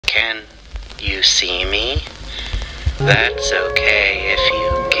Can you see me? That's okay if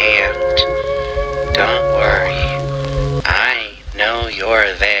you can't. Don't worry. I know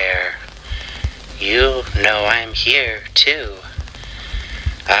you're there. You know I'm here, too.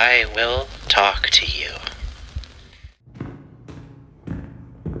 I will talk to you.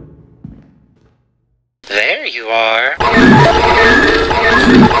 There you are.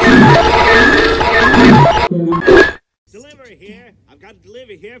 Delivery here. I've got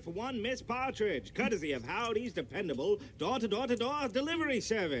delivery here for one Miss Partridge, courtesy of Howdy's dependable door-to-door-to-door delivery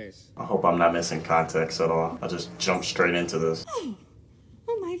service. I hope I'm not missing context at all. I'll just jump straight into this. Oh,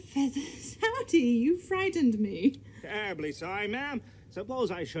 my feathers. Howdy, you frightened me. Terribly sorry, ma'am.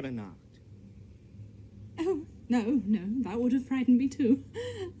 Suppose I should have knocked. Oh, no, that would have frightened me too.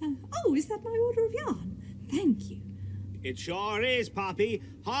 Oh, is that my order of yarn? Thank you. It sure is, Poppy.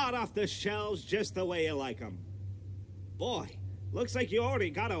 Hot off the shelves just the way you like 'em. Boy, looks like you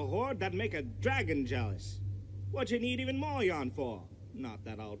already got a hoard that'd make a dragon jealous. What you need even more yarn for? Not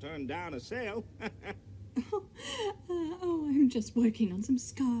that I'll turn down a sale. I'm just working on some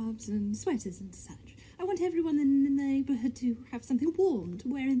scarves and sweaters and such. I want everyone in the neighborhood to have something warm to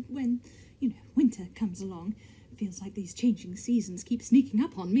wear when, winter comes along. It feels like these changing seasons keep sneaking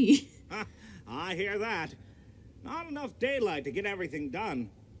up on me. I hear that. Not enough daylight to get everything done.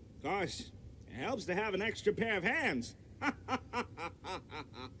 Of course, it helps to have an extra pair of hands.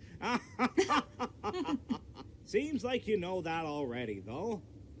 Seems like you know that already, though.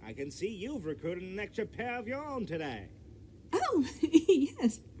 I can see you've recruited an extra pair of your own today. Oh,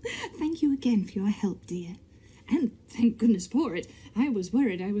 yes. Thank you again for your help, dear. And thank goodness for it. I was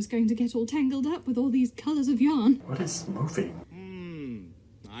worried I was going to get all tangled up with all these colors of yarn. What is moving?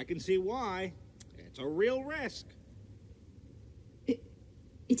 I can see why. It's a real risk.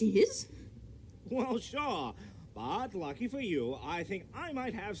 It is? Well, sure. But lucky for you, I think I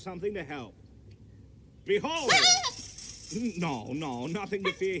might have something to help. Behold! No, nothing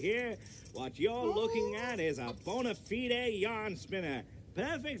to fear here. What you're looking at is a bona fide yarn spinner.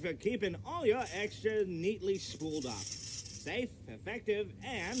 Perfect for keeping all your extras neatly spooled up. Safe, effective,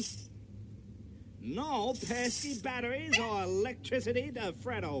 and no pesky batteries or electricity to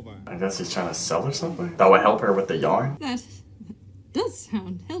fret over. I guess he's trying to sell her something? That would help her with the yarn? That does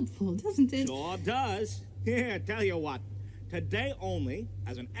sound helpful, doesn't it? Sure does. Here, tell you what. Today only,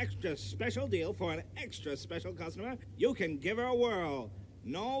 as an extra special deal for an extra special customer, you can give her a whirl.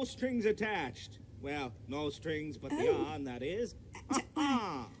 No strings attached. Well, no strings but the yarn, that is.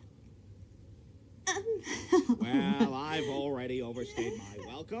 Well, I've already overstayed my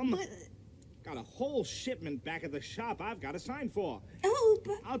welcome. Got a whole shipment back at the shop I've got to sign for. Oh,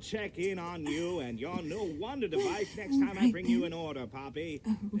 but I'll check in on you and your new wonder device next time I bring you an order, Poppy.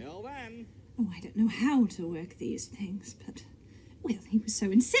 Till then. Oh, I don't know how to work these things, but, well, he was so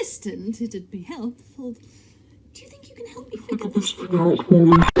insistent it'd be helpful. Do you think you can help me figure this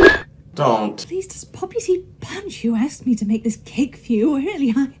out? Don't. Please, does Poppy see Punch who asked me to make this cake for you?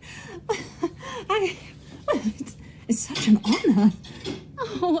 Really, it's such an honor.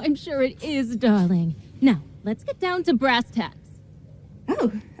 Oh, I'm sure it is, darling. Now, let's get down to brass tacks.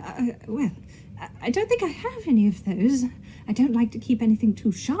 Oh, well, I don't think I have any of those. I don't like to keep anything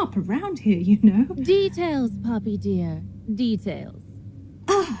too sharp around here, you know. Details, Poppy dear. Details.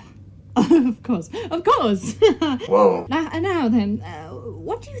 Of course. Whoa. Now then,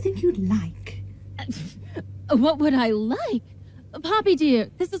 what do you think you'd like? What would I like? Poppy dear,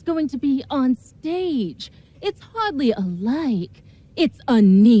 this is going to be on stage. It's hardly a like. It's a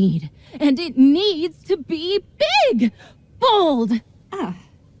need. And it needs to be big! Bold!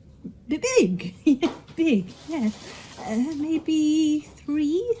 Big. Big, yes. Maybe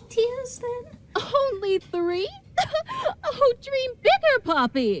 3 tiers, then? Only 3? Oh, dream bigger,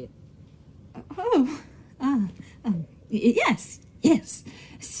 Poppy! Yes.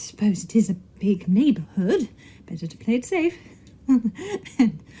 Suppose it is a big neighborhood. Better to play it safe.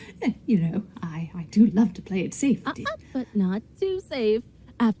 And, I do love to play it safe, dear. But not too safe.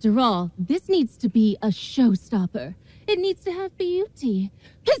 After all, this needs to be a showstopper. It needs to have beauty,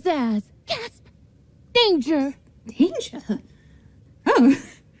 pizzazz, gasp, danger. Danger? Oh,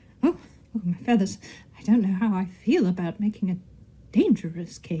 my feathers. I don't know how I feel about making a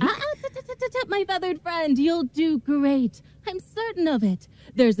dangerous cake. My feathered friend, you'll do great. I'm certain of it.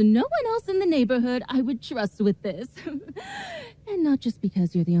 There's no one else in the neighborhood I would trust with this. And not just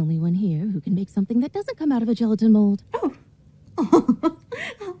because you're the only one here who can make something that doesn't come out of a gelatin mold. Oh,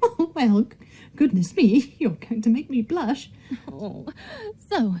 well, goodness me, you're going to make me blush. Oh,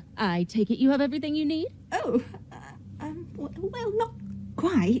 so I take it you have everything you need? Well, not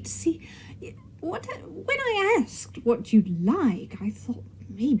quite. See, when I asked what you'd like, I thought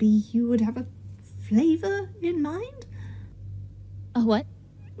maybe you would have a flavor in mind? A what?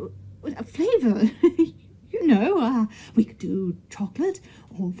 A flavor. We could do chocolate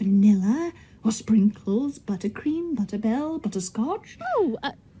or vanilla or sprinkles, buttercream, butterbell, butterscotch. Oh,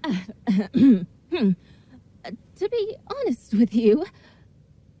 to be honest with you,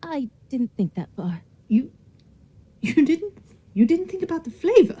 I didn't think that far. You didn't think about the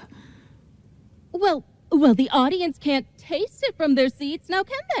flavor? Well, the audience can't taste it from their seats, now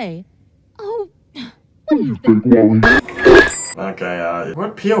can they? Oh, what do you think? Okay,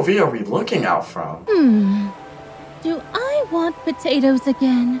 what POV are we looking out from? Do I want potatoes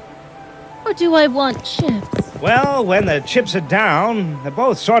again? Or do I want chips? Well, when the chips are down, they're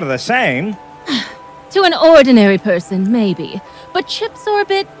both sort of the same. To an ordinary person, maybe. But chips are a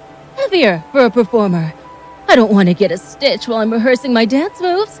bit heavier for a performer. I don't want to get a stitch while I'm rehearsing my dance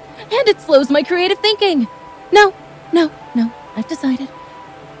moves, and it slows my creative thinking. No, I've decided.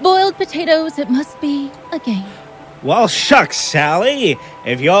 Boiled potatoes, it must be again. Well, shucks, Sally.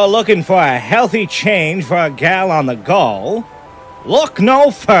 If you're looking for a healthy change for a gal on the go, look no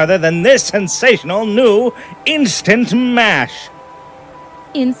further than this sensational new instant mash.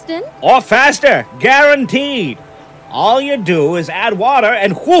 Instant? Or faster, guaranteed. All you do is add water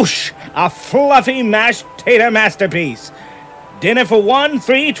and whoosh, a fluffy mashed tater masterpiece. Dinner for 1,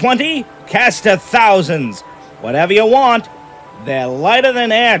 3, 20, cast to thousands. Whatever you want. They're lighter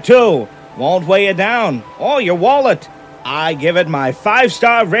than air, too. Won't weigh you down, or your wallet. I give it my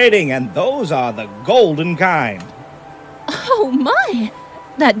 5-star rating, and those are the golden kind. Oh my!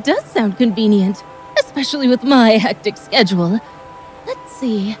 That does sound convenient, especially with my hectic schedule. Let's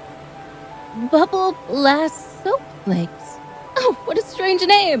see. Bubble Blast Soap Flakes. Oh, what a strange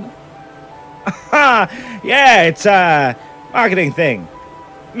name! Yeah, it's a marketing thing.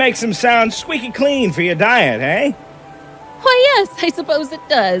 Makes them sound squeaky clean for your diet, eh? Why, yes, I suppose it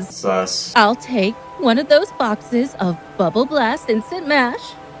does. Sus. I'll take one of those boxes of Bubble Blast Instant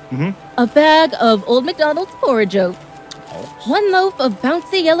Mash, Mm-hmm. a bag of Old McDonald's porridge oat, one loaf of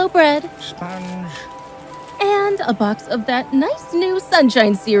bouncy yellow bread, Sponge. and a box of that nice new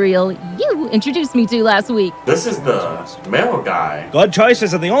sunshine cereal you introduced me to last week. This is the mail guy. Good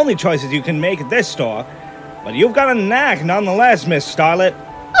choices are the only choices you can make at this store. But you've got a knack nonetheless, Miss Starlet.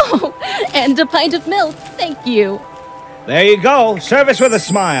 Oh, and a pint of milk, thank you. There you go. Service with a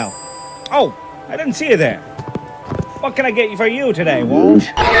smile. Oh, I didn't see you there. What can I get for you today, Walsh?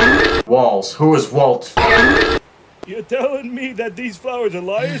 Walls. Who is Walt? You're telling me that these flowers are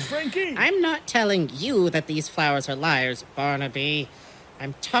liars, Frankie? I'm not telling you that these flowers are liars, Barnaby.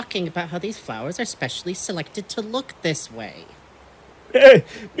 I'm talking about how these flowers are specially selected to look this way. Hey,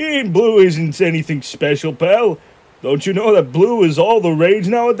 being blue isn't anything special, pal. Don't you know that blue is all the rage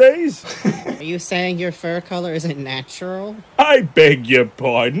nowadays? Are you saying your fur color isn't natural? I beg your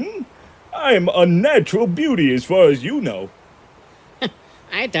pardon? I am unnatural beauty as far as you know.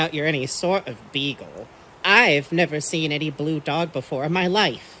 I doubt you're any sort of beagle. I've never seen any blue dog before in my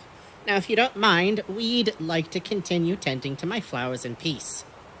life. Now, if you don't mind, we'd like to continue tending to my flowers in peace.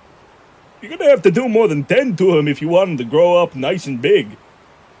 You're gonna have to do more than tend to them if you want them to grow up nice and big.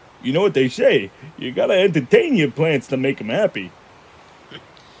 You know what they say, you gotta entertain your plants to make them happy.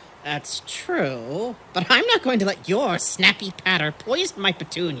 That's true, but I'm not going to let your snappy patter poison my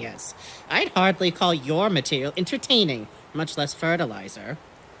petunias. I'd hardly call your material entertaining, much less fertilizer.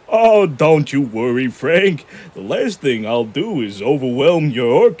 Oh, don't you worry, Frank. The last thing I'll do is overwhelm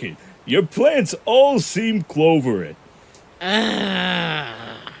your orchid. Your plants all seem clovered.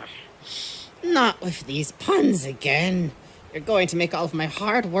 Not with these puns again. You're going to make all of my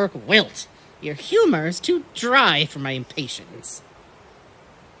hard work wilt. Your humor's too dry for my impatience.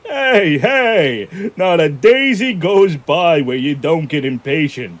 Hey, not a daisy goes by where you don't get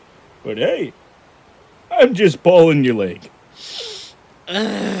impatient. But hey, I'm just pulling your leg.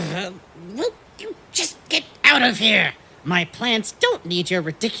 Will you just get out of here? My plants don't need your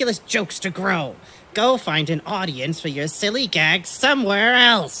ridiculous jokes to grow. Go find an audience for your silly gags somewhere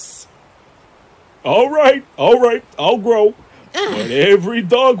else. All right, I'll grow. But every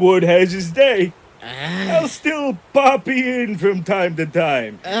dogwood has his day. I'll still pop in from time to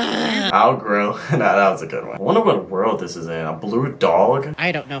time. I'll grow. That was a good one. I wonder what world this is in. A blue dog?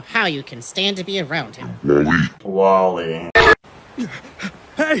 I don't know how you can stand to be around him. Wally.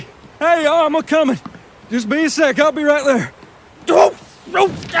 Hey, I'm a coming. Just be a sec, I'll be right there. Oh,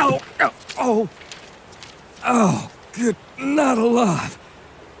 good, not alive.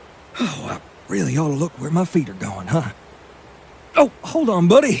 Oh, I really ought to look where my feet are going, huh? Oh, hold on,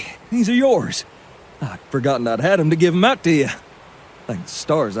 buddy. These are yours. I'd forgotten I'd had them to give them out to you. Thank the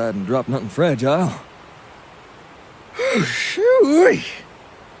stars I hadn't dropped nothing fragile. Shoo-wee.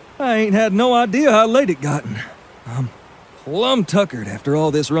 I ain't had no idea how late it gotten. I'm plumb tuckered after all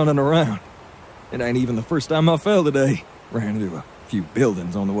this running around. It ain't even the first time I fell today. Ran into a few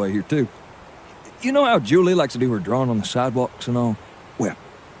buildings on the way here, too. You know how Julie likes to do her drawing on the sidewalks and all? Well,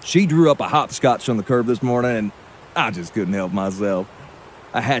 she drew up a hopscotch on the curb this morning, and I just couldn't help myself.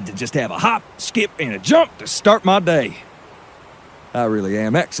 I had to just have a hop, skip, and a jump to start my day. I really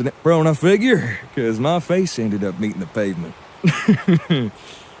am accident prone, I figure, because my face ended up meeting the pavement.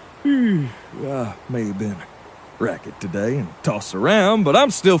 I may have been racket today and tossed around, but I'm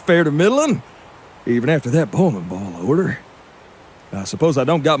still fair to middling, even after that bowling ball order. I suppose I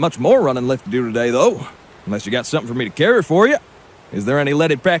don't got much more running left to do today, though, unless you got something for me to carry for you. Is there any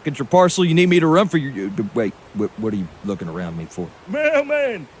leaded package or parcel you need me to run for your... Wait, what are you looking around me for?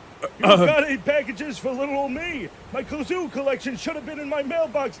 Mailman! You got 8 packages for little old me. My kazoo collection should have been in my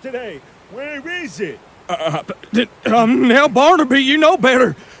mailbox today. Where is it? Now, Barnaby, you know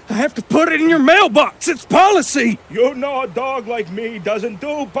better. I have to put it in your mailbox. It's policy. You know a dog like me doesn't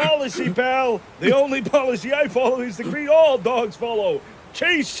do policy, pal. The only policy I follow is the creed all dogs follow.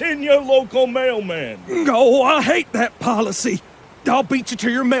 Chase in your local mailman. Oh, I hate that policy. I'll beat you to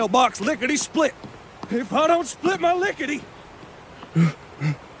your mailbox lickety-split. If I don't split my lickety...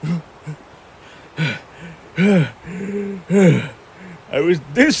 I was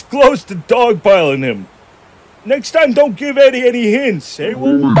this close to dogpiling him. Next time, don't give Eddie any hints, eh? See,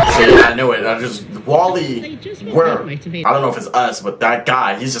 I knew it. Wally, where? I don't know if it's us, but that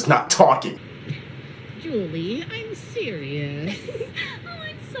guy, he's just not talking. Julie, I'm serious. Oh,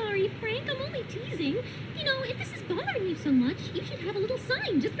 I'm sorry, Frank. I'm only teasing. You know, if this is bothering you so much, you should have a little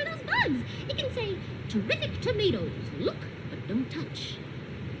sign just for those bugs. It can say, "Terrific tomatoes. Look, but don't touch."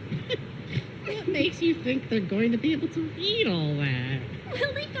 What makes you think they're going to be able to read all that?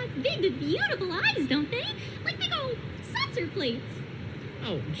 Well, they've got big, beautiful eyes, don't they? Like big old saucer plates.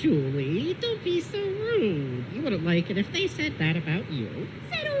 Oh, Julie, don't be so rude. You wouldn't like it if they said that about you.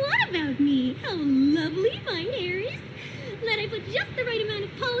 Said what about me? How lovely my hair is. That I put just the right amount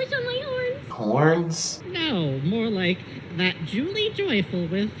of polish on my horns. Horns? No, more like that Julie Joyful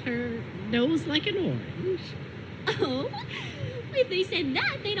with her nose like an orange. Oh? If they said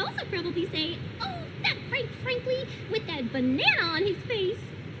that, they'd also probably say, "Oh, that Frank Frankly with that banana on his face."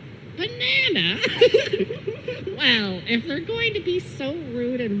 Banana? Well, if they're going to be so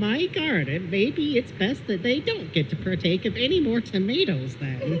rude in my garden, maybe it's best that they don't get to partake of any more tomatoes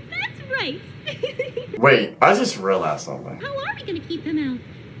then. That's right. Wait, I just realized something. How are we going to keep them out?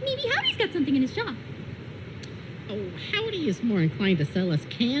 Maybe Howdy's got something in his shop. Oh, Howdy is more inclined to sell us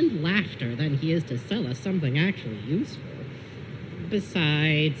canned laughter than he is to sell us something actually useful.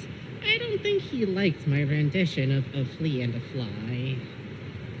 Besides, I don't think he likes my rendition of A Flea and a Fly.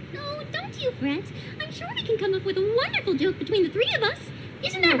 Oh, don't you fret. I'm sure we can come up with a wonderful joke between the 3 of us.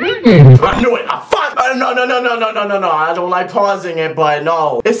 Isn't that right? I knew it! Fuck! No. I don't like pausing it, but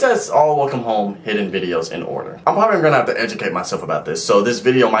no. It says all Welcome Home hidden videos in order. I'm probably gonna have to educate myself about this, so this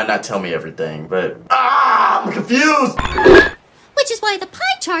video might not tell me everything, but... I'm confused! Which is why the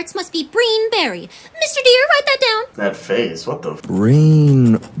pie charts must be Breen-berry. Mr. Deer, write that down. That face, what the...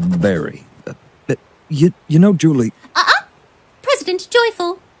 Breen-berry. You know, Julie... President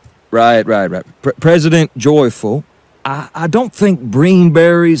Joyful. Right. President Joyful. I don't think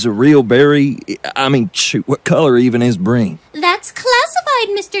Breen-berry's a real berry. I mean, shoot, what color even is Breen? That's classified,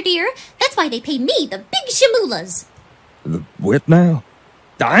 Mr. Deer. That's why they pay me the big shamoolas. The what now?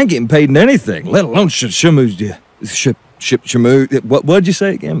 I ain't getting paid in anything, let alone shamoo. What'd you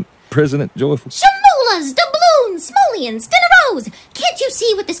say again, President Joyful? Shamoolas, doubloons, smolians, dinneros. Can't you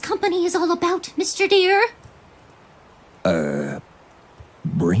see what this company is all about, Mr. Deer?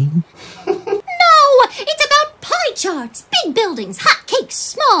 Breen? No, it's about pie charts, big buildings, hot cakes,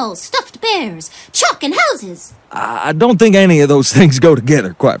 small stuffed bears, chalk and houses. I don't think any of those things go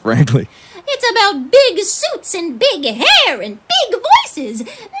together, quite frankly. It's about big suits and big hair and big voices.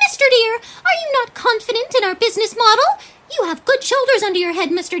 Mr. Deer, are you not confident in our business model? You have good shoulders under your head,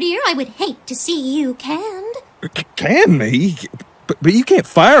 Mr. Deer. I would hate to see you canned. Can me? But you can't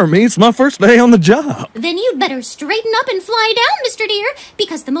fire me. It's my first day on the job. Then you'd better straighten up and fly down, Mr. Deer,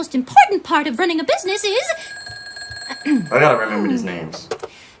 because the most important part of running a business is... I gotta remember these names.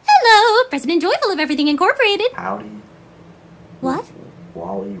 Hello, President Joyful of Everything Incorporated. Howdy. What?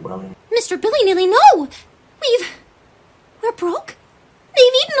 Wally, Welly. Mr. Billy-nilly, no! We're broke?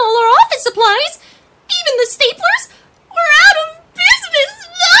 They've eaten all our office supplies! Even the staplers? We're out of business!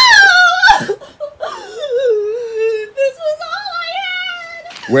 No! This was all I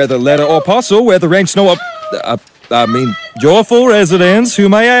had! Whether letter or parcel, whether rain, snow, joyful residents, who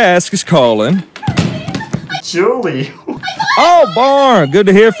may I ask is calling. Julie. I Oh, Barn, good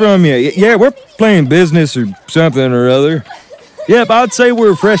to hear from you. Yeah, we're playing business or something or other. Yep, I'd say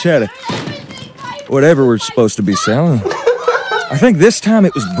we're fresh at it. Whatever we're supposed to be selling. I think this time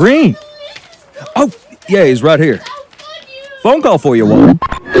it was Breen. Oh, yeah, he's right here. Phone call for you, Wally.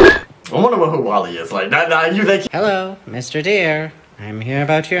 I wonder who Wally is. Like, you think... Hello, Mr. Deer. I'm here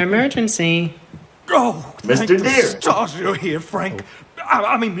about your emergency. Oh, Mr. thank the Deer. stars you're here, Frank.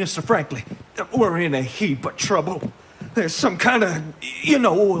 I mean, Mr. Franklin. We're in a heap of trouble. There's some kind of, you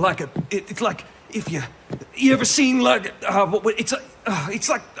know, like it's like if you ever seen like it's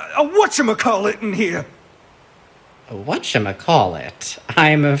like a whatchamacallit in here. Whatchamacallit?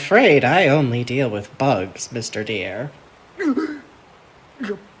 I'm afraid I only deal with bugs, Mr. Deer.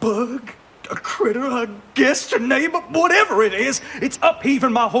 A bug, a critter, a guest, a neighbor, whatever it is, it's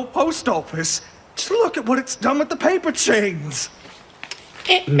upheaving my whole post office. Just look at what it's done with the paper chains.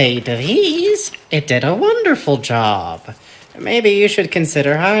 It made these. It did a wonderful job. Maybe you should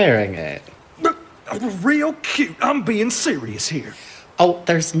consider hiring it. Real cute. I'm being serious here. Oh,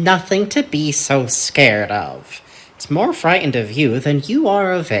 there's nothing to be so scared of. It's more frightened of you than you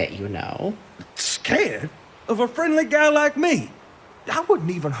are of it, you know. Scared? Of a friendly guy like me? I wouldn't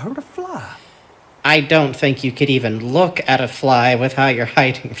even hurt a fly. I don't think you could even look at a fly with how you're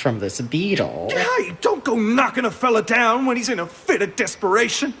hiding from this beetle. Hey, don't go knocking a fella down when he's in a fit of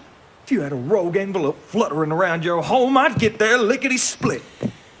desperation. If you had a rogue envelope fluttering around your home, I'd get there lickety-split.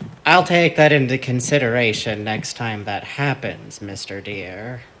 I'll take that into consideration next time that happens, Mr.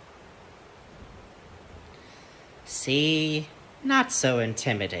 Deer. See? Not so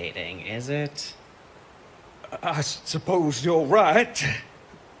intimidating, is it? I suppose you're right,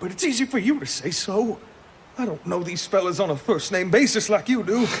 but it's easy for you to say so. I don't know these fellas on a first-name basis like you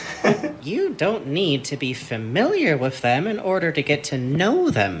do. You don't need to be familiar with them in order to get to know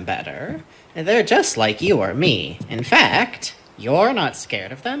them better. They're just like you or me. In fact, you're not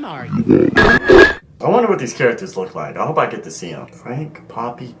scared of them, are you? I wonder what these characters look like. I hope I get to see them. Frank,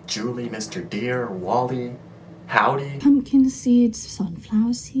 Poppy, Julie, Mr. Deer, Wally, Howdy. Pumpkin seeds,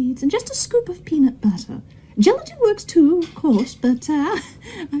 sunflower seeds, and just a scoop of peanut butter. Gelatin works too, of course, but I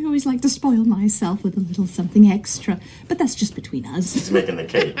always like to spoil myself with a little something extra. But that's just between us. He's making the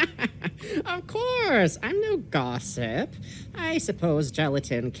cake. Of course, I'm no gossip. I suppose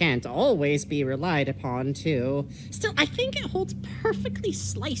gelatin can't always be relied upon, too. Still, I think it holds perfectly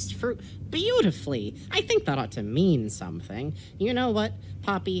sliced fruit beautifully. I think that ought to mean something. You know what,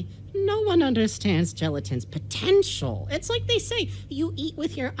 Poppy? No one understands gelatin's potential. It's like they say, you eat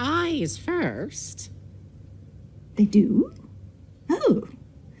with your eyes first. They do? Oh.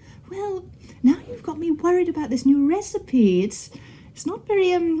 Well, now you've got me worried about this new recipe. It's not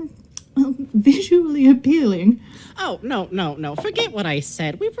very, visually appealing. Oh, no. Forget what I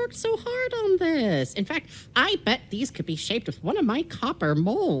said. We've worked so hard on this. In fact, I bet these could be shaped with one of my copper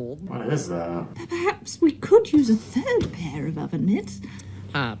molds. What is that? Perhaps we could use a third pair of oven mitts.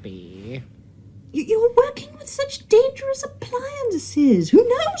 Poppy. You're working with such dangerous appliances. Who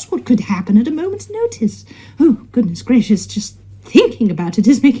knows what could happen at a moment's notice? Oh, goodness gracious, just thinking about it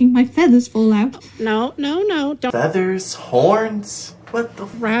is making my feathers fall out. No, don't. Feathers? Horns? What the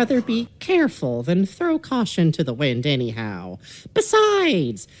Rather be careful than throw caution to the wind anyhow.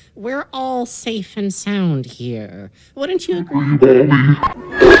 Besides, we're all safe and sound here. Wouldn't you agree?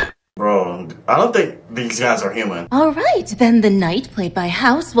 Bro, I don't think these guys are human. All right, then the knight played by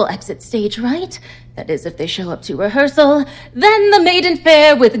House will exit stage right. That is, if they show up to rehearsal. Then the maiden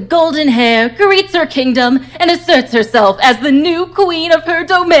fair with golden hair greets her kingdom and asserts herself as the new queen of her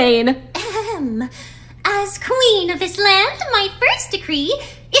domain. As queen of this land, my first decree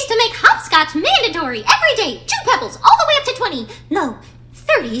is to make hopscotch mandatory every day. 2 pebbles, all the way up to 20. No,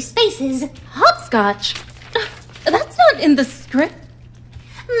 30 spaces. Hopscotch? That's not in the script.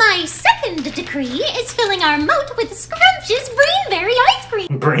 My second decree is filling our moat with scrumptious Breenberry ice cream.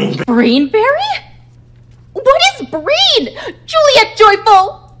 Breenberry? What is Breen? Juliet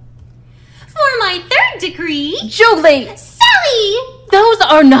Joyful! For my third decree... Julie! Sally! Those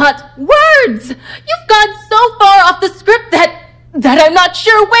are not words! You've gone so far off the script that I'm not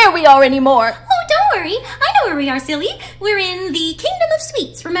sure where we are anymore. Oh, don't worry. I know where we are, silly. We're in the Kingdom of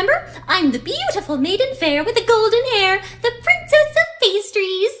Sweets, remember? I'm the beautiful maiden fair with the golden hair, the princess of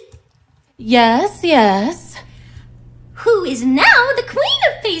pastries. Yes. Who is now the queen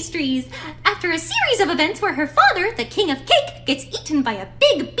of pastries, after a series of events where her father, the king of cake, gets eaten by a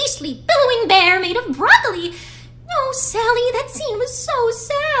big, beastly, billowing bear made of broccoli. Oh, Sally, that scene was so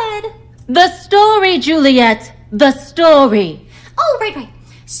sad. The story, Juliet. The story. Oh, right.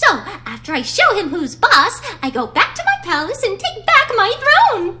 So, after I show him who's boss, I go back to my palace and take back my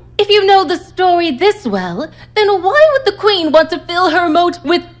throne. If you know the story this well, then why would the queen want to fill her moat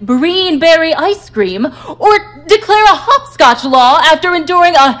with greenberry ice cream or declare a hopscotch law after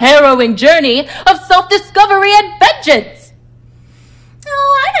enduring a harrowing journey of self-discovery and vengeance?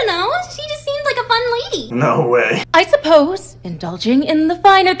 Oh, I don't know. She just seemed like a fun lady. No way. I suppose indulging in the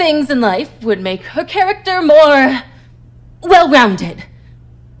finer things in life would make her character more well-rounded.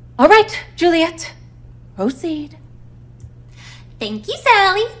 All right, Juliet, proceed. Thank you,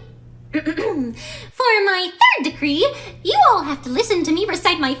 Sally. For my third decree, you all have to listen to me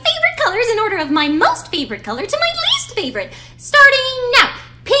recite my favorite colors in order of my most favorite color to my least favorite. Starting now.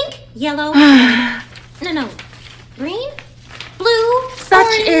 Pink, yellow, no, green, blue, Such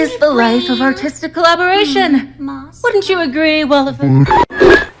orange, is the life of green, artistic collaboration. moss. Wouldn't you agree, Wallifer?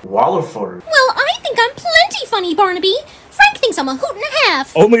 Wallowford. Well, I think I'm plenty funny, Barnaby. Frank thinks I'm a hoot and a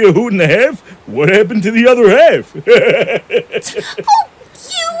half. Only a hoot and a half? What happened to the other half? Oh,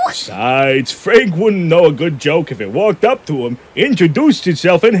 you! Besides, Frank wouldn't know a good joke if it walked up to him, introduced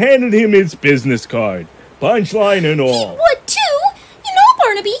itself, and handed him its business card. Punchline and He all. would too. You know,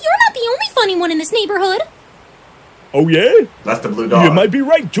 Barnaby, you're not the only funny one in this neighborhood. Oh yeah? That's the blue dog. You might be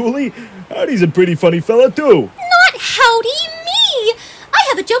right, Julie. Howdy's a pretty funny fella, too. Not howdy me! I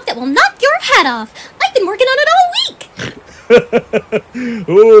have a joke that will knock your hat off. I've been working on it all week.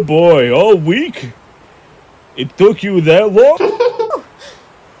 Oh boy, all week? It took you that long?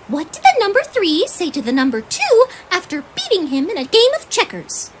 What did the number 3 say to the number 2 after beating him in a game of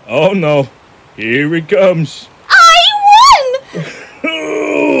checkers? Oh no. Here it comes. I won!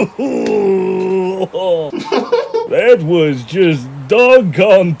 That was just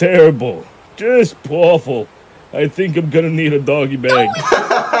doggone terrible. Just awful. I think I'm gonna need a doggy bag.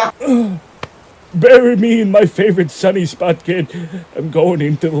 Bury me in my favorite sunny spot, kid. I'm going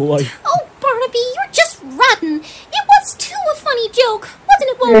into the light. Oh, Barnaby, you're just rotten. It was too a funny joke,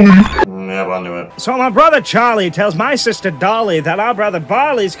 wasn't it, Will? Yeah, well, I knew it. So my brother Charlie tells my sister Dolly that our brother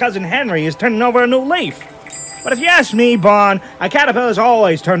Barley's cousin Henry is turning over a new leaf. But if you ask me, Bon, a caterpillar's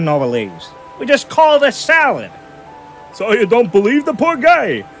always turning over leaves. We just call it a salad. So you don't believe the poor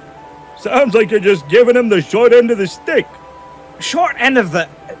guy? Sounds like you're just giving him the short end of the stick. Short end of the...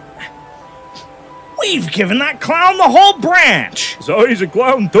 We've given that clown the whole branch. So he's a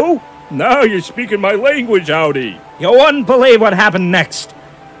clown too? Now you're speaking my language, howdy. You wouldn't believe what happened next.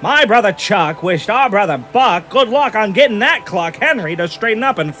 My brother Chuck wished our brother Buck good luck on getting that clock Henry to straighten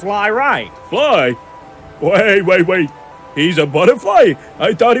up and fly right. Fly? Wait. He's a butterfly?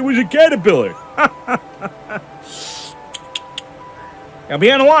 I thought he was a caterpillar. You're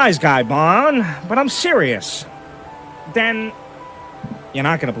being a wise guy, Bon, but I'm serious. Then, you're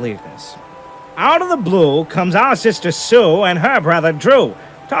not gonna believe this. Out of the blue comes our sister Sue and her brother Drew,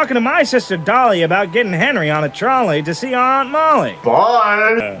 talking to my sister Dolly about getting Henry on a trolley to see Aunt Molly.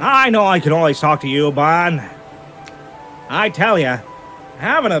 Bye. I know I can always talk to you, Bon. I tell you,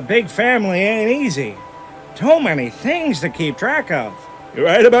 having a big family ain't easy. Too many things to keep track of. You're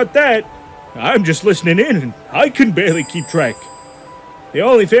right about that. I'm just listening in, and I can barely keep track. The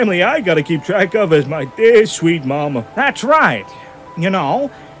only family I gotta keep track of is my dear sweet mama. That's right. You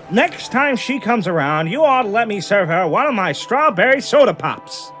know, next time she comes around, you ought to let me serve her one of my strawberry soda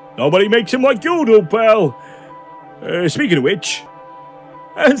pops. Nobody makes him like you do, pal. Speaking of which,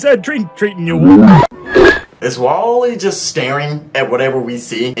 how's that drink treating you? Is Wally just staring at whatever we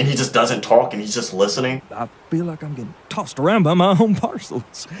see, and he just doesn't talk, and he's just listening? I feel like I'm getting tossed around by my own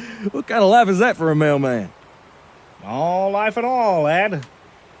parcels. What kind of life is that for a mailman? No life at all, Ed.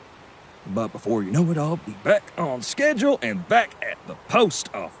 But before you know it, I'll be back on schedule and back at the post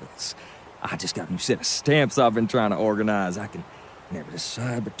office. I just got a new set of stamps I've been trying to organize. I can never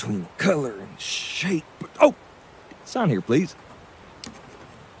decide between the color and shape. But, oh, sign here, please.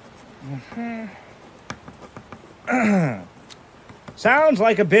 Sounds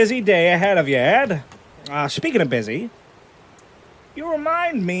like a busy day ahead of you, Ed. Speaking of busy, you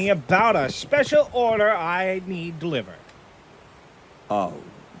remind me about a special order I need delivered. Oh,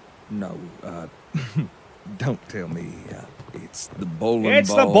 no, don't tell me it's the bowling balls. It's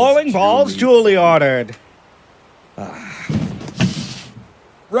the bowling balls Julie ordered.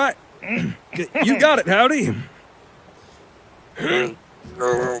 Right. You got it, Howdy.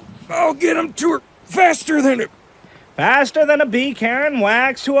 I'll get them to her faster than it. Faster than a bee carrying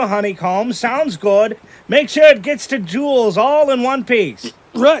wax to a honeycomb. Sounds good. Make sure it gets to Jules all in one piece.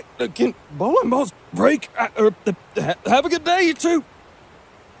 Right. Can bowling balls break? Have a good day, you two.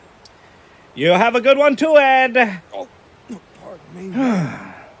 You have a good one too, Ed. Oh, pardon me.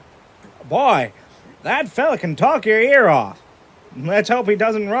 Boy, that fella can talk your ear off. Let's hope he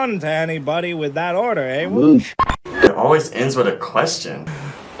doesn't run into anybody with that order, eh? It always ends with a question.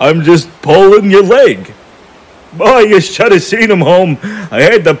 I'm just pulling your leg. Boy, you should have seen him home. I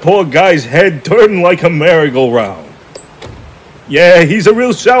had the poor guy's head turn like a merry-go-round. Yeah, he's a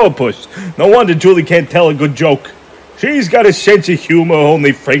real sourpuss. No wonder Julie can't tell a good joke. She's got a sense of humor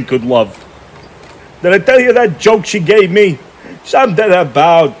only Frank could love. Did I tell you that joke she gave me? Something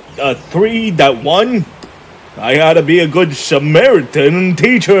about a 3 that won? I ought to be a good Samaritan and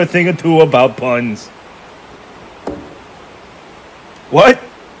teach her a thing or two about puns. What?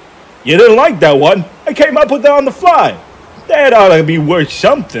 You didn't like that one? I came up with that on the fly. That ought to be worth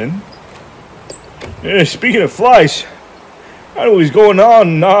something. Speaking of flies, I know he's going on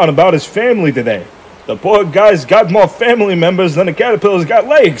and on about his family today. The poor guy's got more family members than a caterpillar's got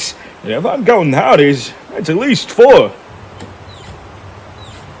legs. And if I'm counting howdies, that's at least 4.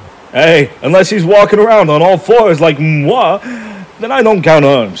 Hey, unless he's walking around on all 4s like moi, then I don't count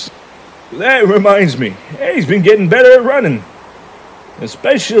arms. That reminds me, he's been getting better at running.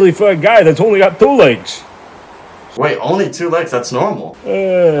 Especially for a guy that's only got 2 legs. Wait, only 2 legs? That's normal.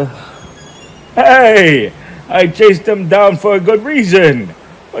 Hey, I chased him down for a good reason.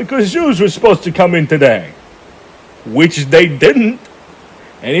 My kazoos were supposed to come in today. Which they didn't.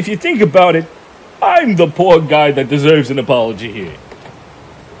 And if you think about it, I'm the poor guy that deserves an apology here.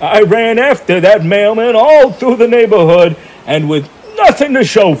 I ran after that mailman all through the neighborhood and with nothing to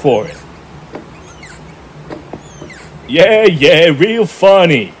show for it. Yeah, real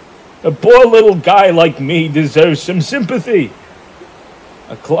funny. A poor little guy like me deserves some sympathy.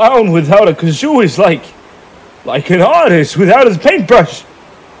 A clown without a kazoo is like an artist without his paintbrush.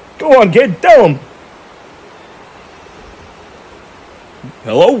 Go on, kid, tell him.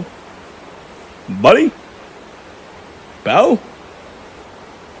 Hello? Buddy? Pal?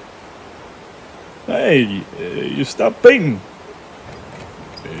 Hey, you stopped painting.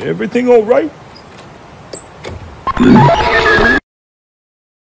 Everything all right?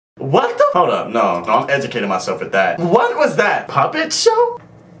 What the? Hold up, no, I'm educating myself with that. What was that? Puppet show?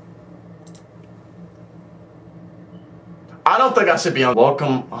 I don't think I should be on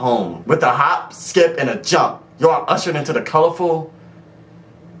Welcome Home. With a hop, skip, and a jump. You're ushered into the colorful...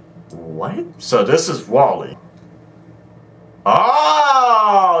 What? So this is Wally.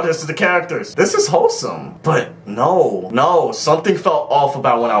 Oh, this is the characters. This is wholesome. But no, something felt off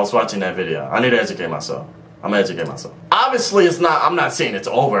about when I was watching that video. I need to educate myself. I'm gonna educate myself. Obviously, I'm not saying it's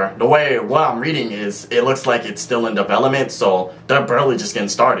over. The way what I'm reading is, it looks like it's still in development, so they're barely just getting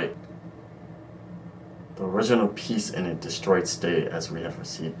started. The original piece in a destroyed state as we have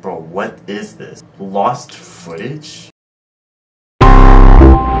received. Bro, what is this? Lost footage?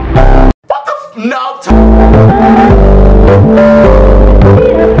 What the f- No!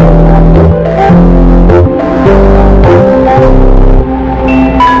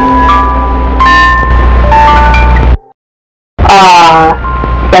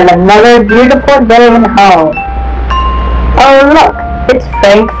 But another beautiful day in home. Oh look, it's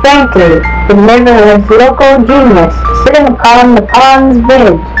Frank Franklin, the neighborhood's local genius, sitting upon the pond's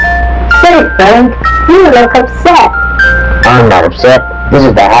bridge. Say, Frank, you look upset. I'm not upset. This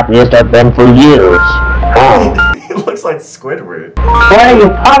is the happiest I've been for years. It looks like Squidward. What are you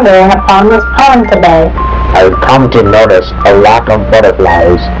pondering upon this pond today? I've come to notice a lack of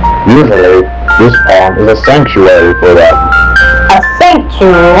butterflies. Usually, this pond is a sanctuary for them. A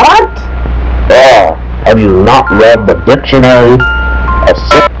sanctuary, what? Oh, have you not read the dictionary?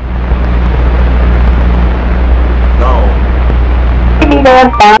 No.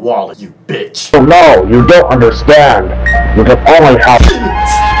 Wally, you bitch. Oh no, you don't understand. You can only have...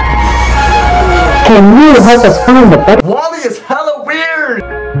 Can you help us find the butterfly? Wally is hella weird!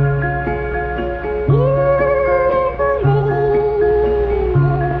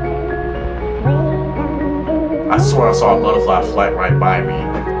 I swear I saw a butterfly fly right by me.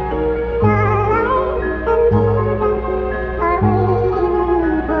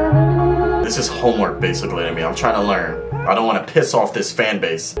 This is homework basically to me. I'm trying to learn. I don't want to piss off this fan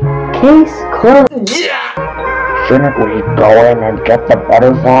base. Case closed. Yeah! Shouldn't we go in and get the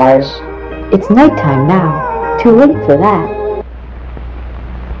butterflies? It's nighttime now. Too late for that.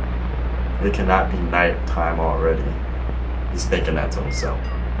 It cannot be nighttime already. He's thinking that to himself.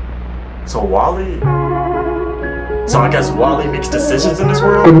 So Wally... So I guess Wally makes decisions in this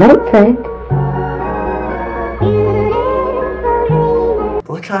world? Good night, Frank.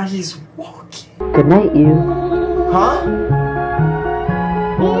 Look how he's walking. Good night, you. Huh?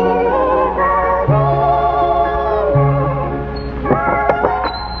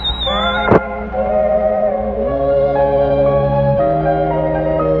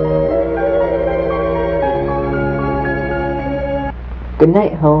 Good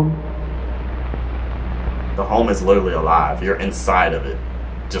night, home. The home is literally alive. You're inside of it.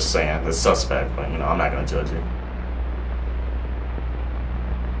 Just saying, it's suspect, but you know, I'm not gonna judge you.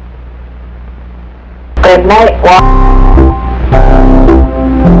 Good night,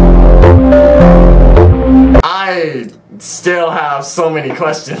 I still have so many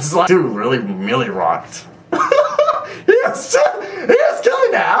questions. Like, dude really rocked. he was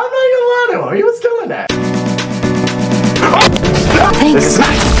killing that. I'm not gonna lie to him. He was killing that. Thanks.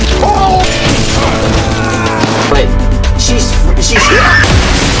 Oh! But she's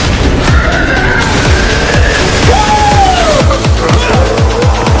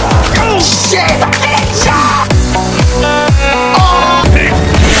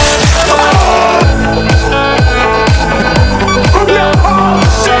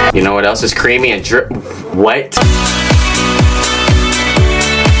You know what else is creamy and what?